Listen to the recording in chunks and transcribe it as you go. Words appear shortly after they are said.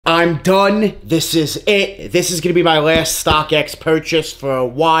I'm done. This is it. This is going to be my last StockX purchase for a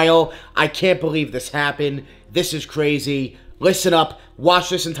while. I can't believe this happened. This is crazy. Listen up. Watch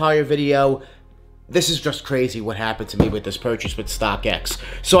this entire video. This is just crazy what happened to me with this purchase with StockX.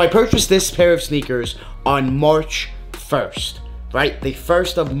 So I purchased this pair of sneakers on March 1st, right? The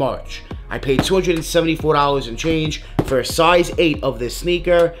 1st of March. I paid $274 and change for a size 8 of this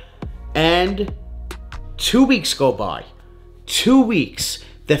sneaker. And 2 weeks go by. 2 weeks.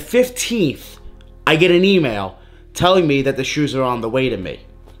 The 15th, I get an email telling me that the shoes are on the way to me.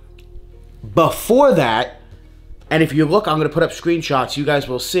 Before that, and if you look, I'm going to put up screenshots, you guys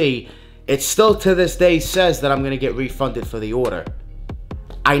will see, it still to this day says that I'm going to get refunded for the order.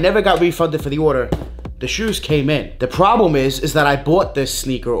 I never got refunded for the order. The shoes came in. The problem is that I bought this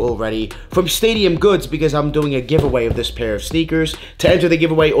sneaker already from Stadium Goods because I'm doing a giveaway of this pair of sneakers. To enter the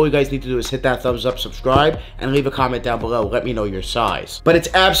giveaway, all you guys need to do is hit that thumbs up, subscribe, and leave a comment down below. Let me know your size. But it's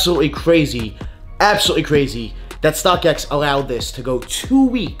absolutely crazy that StockX allowed this to go 2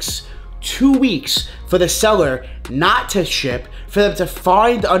 weeks. 2 weeks for the seller not to ship, for them to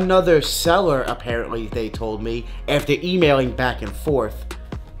find another seller, apparently, they told me, after emailing back and forth.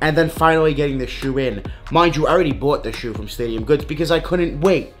 And then finally getting the shoe in. Mind you, I already bought the shoe from Stadium Goods because I couldn't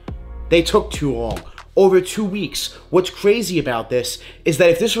wait. They took too long. Over 2 weeks. What's crazy about this is that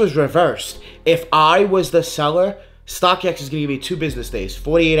if this was reversed, if I was the seller, StockX is going to give me 2 business days,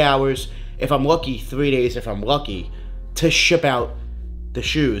 48 hours, if I'm lucky, 3 days if I'm lucky, to ship out the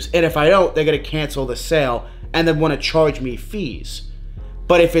shoes. And if I don't, they're going to cancel the sale and then want to charge me fees.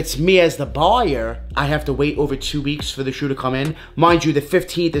 But if it's me as the buyer, I have to wait over 2 weeks for the shoe to come in. Mind you, the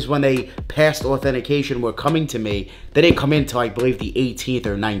 15th is when they passed authentication, were coming to me. They didn't come in until I believe the 18th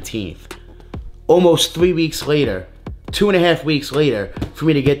or 19th. Almost 3 weeks later, 2.5 weeks later, for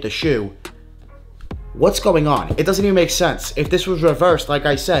me to get the shoe. What's going on? It doesn't even make sense. If this was reversed, like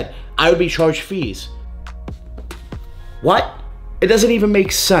I said, I would be charged fees. What? It doesn't even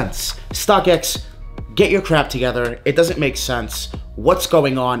make sense. StockX, get your crap together. It doesn't make sense. What's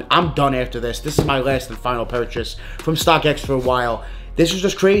going on? I'm done after this. This is my last and final purchase from StockX for a while. This is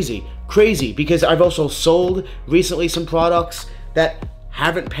just crazy. Crazy, because I've also sold recently some products that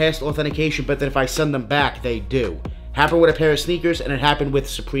haven't passed authentication, but then if I send them back, they do. Happened with a pair of sneakers, and it happened with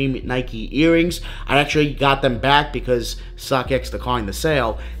Supreme Nike earrings. I actually got them back because StockX declined the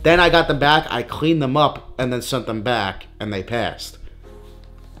sale. Then I got them back, I cleaned them up, and then sent them back, and they passed.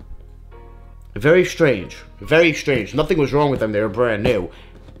 Very strange. Very strange. Nothing was wrong with them. They were brand new.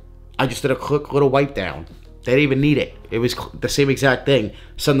 I just did a quick little wipe down. They didn't even need it. It was the same exact thing.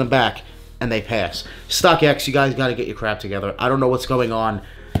 Send them back, and they pass. StockX, you guys got to get your crap together. I don't know what's going on.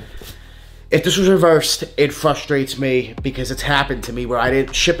 If this was reversed, it frustrates me because it's happened to me where I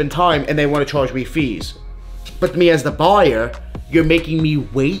didn't ship in time, and they want to charge me fees. But me as the buyer, you're making me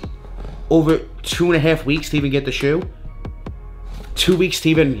wait over 2.5 weeks to even get the shoe? 2 weeks to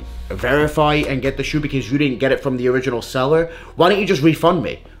even verify and get the shoe because you didn't get it from the original seller? Why don't you just refund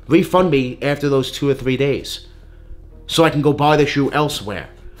me? Refund me after those 2 or 3 days so I can go buy the shoe elsewhere.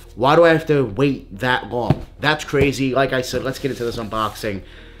 Why do I have to wait that long? That's crazy. Like I said, let's get into this unboxing.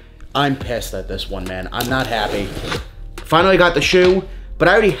 I'm pissed at this one, man. I'm not happy. Finally got the shoe, but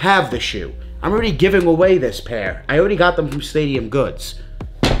I already have the shoe. I'm already giving away this pair. I already got them from Stadium Goods.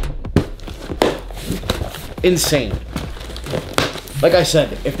 Insane. Like I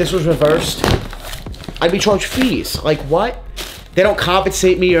said, if this was reversed, I'd be charged fees. Like, what? They don't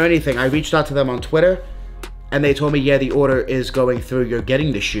compensate me or anything. I reached out to them on Twitter, and they told me, yeah, the order is going through. You're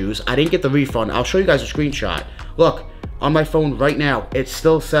getting the shoes. I didn't get the refund. I'll show you guys a screenshot. Look, on my phone right now, it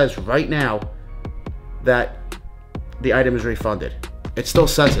still says right now that the item is refunded. It still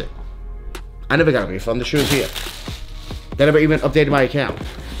says it. I never got a refund. The shoe's here. They never even updated my account.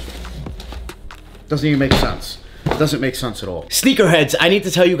 Doesn't even make sense. Doesn't make sense at all. Sneakerheads, I need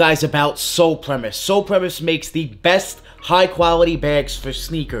to tell you guys about Sole Premise. Sole Premise makes the best high quality bags for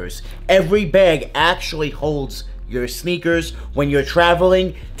sneakers. Every bag actually holds your sneakers. When you're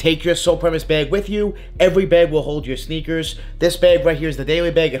traveling, take your Sole Premise bag with you. Every bag will hold your sneakers. This bag right here is the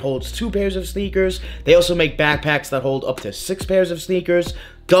daily bag. It holds 2 pairs of sneakers. They also make backpacks that hold up to 6 pairs of sneakers,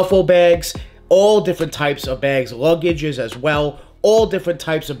 duffel bags, all different types of bags, luggages as well. All different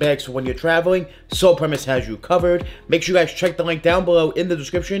types of bags for when you're traveling. Sole Premise has you covered. Make sure you guys check the link down below in the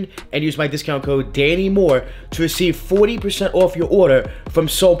description and use my discount code DannyMoore to receive 40% off your order from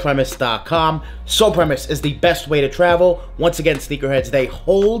SolePremise.com. Sole Premise is the best way to travel. Once again, sneakerheads, they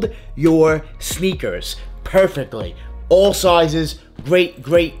hold your sneakers perfectly. All sizes, great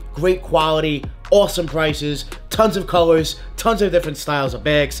quality, awesome prices, tons of colors, tons of different styles of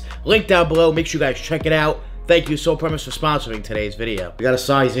bags. Link down below. Make sure you guys check it out. Thank you, Soul Premise, for sponsoring today's video. We got a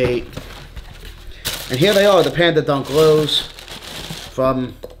size 8. And here they are, the Panda Dunk Lows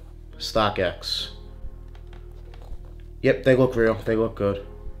from StockX. Yep, they look real. They look good.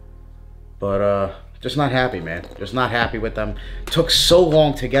 But, just not happy, man. Just not happy with them. Took so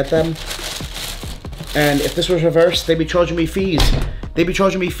long to get them. And if this was reversed, they'd be charging me fees. They'd be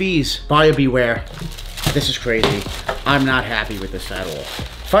charging me fees. Buyer beware. This is crazy. I'm not happy with this at all.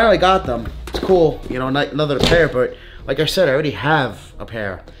 Finally got them. It's cool. You know, another pair, but like I said, I already have a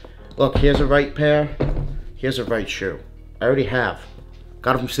pair. Look, here's a right pair. Here's a right shoe. I already have.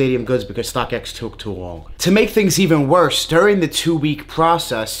 Got them from Stadium Goods because StockX took too long. To make things even worse, during the 2-week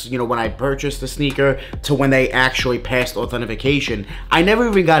process, you know, when I purchased the sneaker to when they actually passed authentication, I never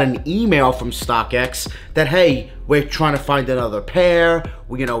even got an email from StockX that, hey, we're trying to find another pair.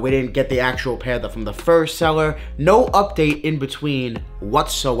 We didn't get the actual pair from the first seller. No update in between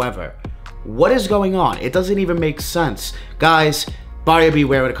whatsoever. What is going on? It doesn't even make sense. Guys, buyer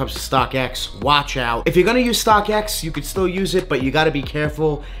beware when it comes to StockX. Watch out. If you're gonna use StockX, you could still use it, but you gotta be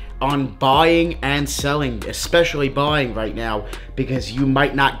careful on buying and selling, especially buying right now, because you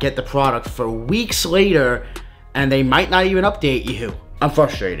might not get the product for weeks later, and they might not even update you. I'm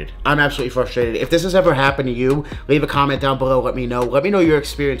frustrated. I'm absolutely frustrated. If this has ever happened to you, leave a comment down below. Let me know. Let me know your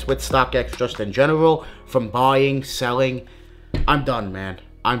experience with StockX just in general, from buying, selling. I'm done, man.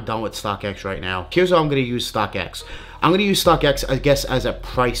 I'm done with StockX right now. Here's how I'm going to use StockX. I'm going to use StockX, I guess, as a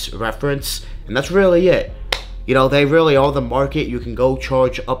price reference, and that's really it. You know, they really are the market. You can go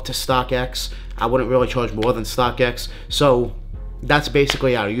charge up to StockX. I wouldn't really charge more than StockX. So that's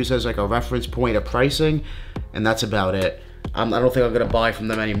basically how I use it as like a reference point of pricing, and that's about it. I don't think I'm going to buy from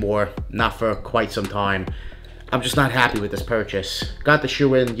them anymore. Not for quite some time. I'm just not happy with this purchase. Got the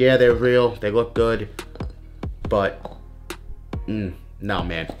shoe in. Yeah, they're real. They look good. But, no,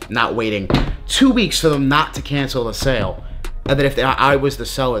 man. Not waiting 2 weeks for them not to cancel the sale. And then if I was the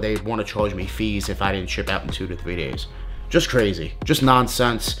seller, they'd want to charge me fees if I didn't ship out in 2 to 3 days. Just crazy. Just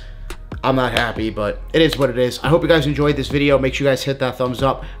nonsense. I'm not happy, but it is what it is. I hope you guys enjoyed this video. Make sure you guys hit that thumbs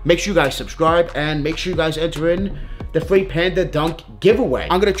up. Make sure you guys subscribe. And make sure you guys enter in the free Panda Dunk giveaway.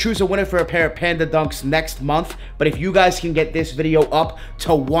 I'm going to choose a winner for a pair of Panda Dunks next month. But if you guys can get this video up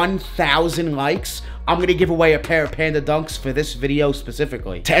to 1,000 likes, I'm going to give away a pair of Panda Dunks for this video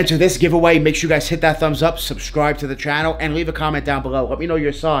specifically. To enter this giveaway, make sure you guys hit that thumbs up, subscribe to the channel, and leave a comment down below. Let me know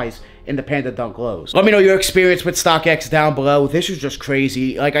your size in the Panda Dunk Lows. Let me know your experience with StockX down below. This is just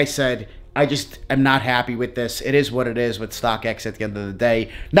crazy. Like I said, I just am not happy with this. It is what it is with StockX at the end of the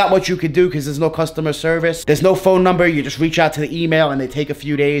day. Not much you can do because there's no customer service. There's no phone number. You just reach out to the email and they take a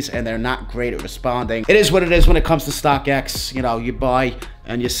few days and they're not great at responding. It is what it is when it comes to StockX. You know, you buy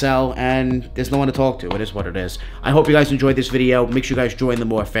and you sell and there's no one to talk to. It is what it is. I hope you guys enjoyed this video. Make sure you guys join the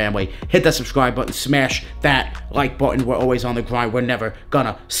More family. Hit that subscribe button. Smash that like button. We're always on the grind. We're never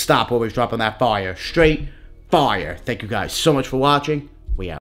gonna stop. Always dropping that fire. Straight fire. Thank you guys so much for watching.